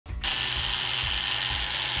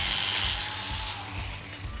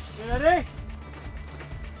You ready?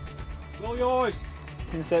 All yours.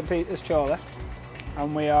 In St Peter's, Chorley,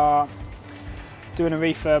 and we are doing a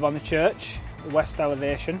refurb on the church, the west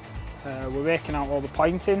elevation. We're raking out all the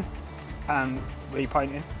pointing and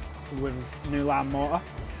repointing with new line mortar.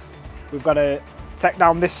 We've got to take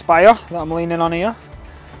down this spire that I'm leaning on here,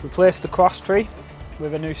 replace the cross tree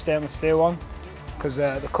with a new stainless steel one, because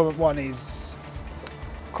the current one is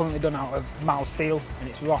currently done out of mild steel and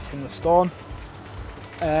it's rotting the stone.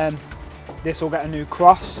 This will get a new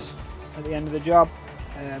cross at the end of the job,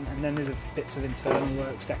 and then there's bits of internal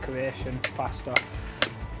works, decoration, plaster,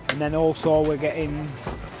 and then also we're getting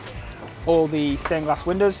all the stained glass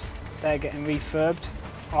windows. They're getting refurbed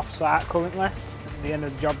off site currently. At the end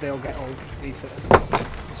of the job they'll get all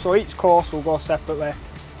refurbed. So each course will go separately,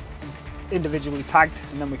 individually tagged,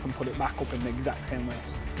 and then we can put it back up in the exact same way.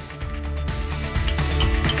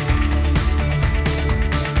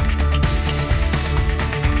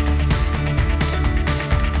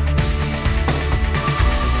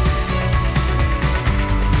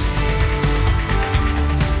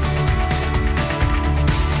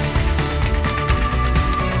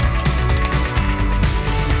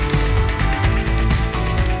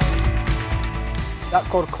 That's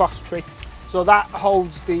called a cross tree. So that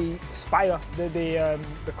holds the spire, the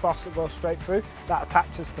cross that goes straight through. That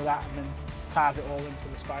attaches to that and then ties it all into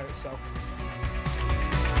the spire itself.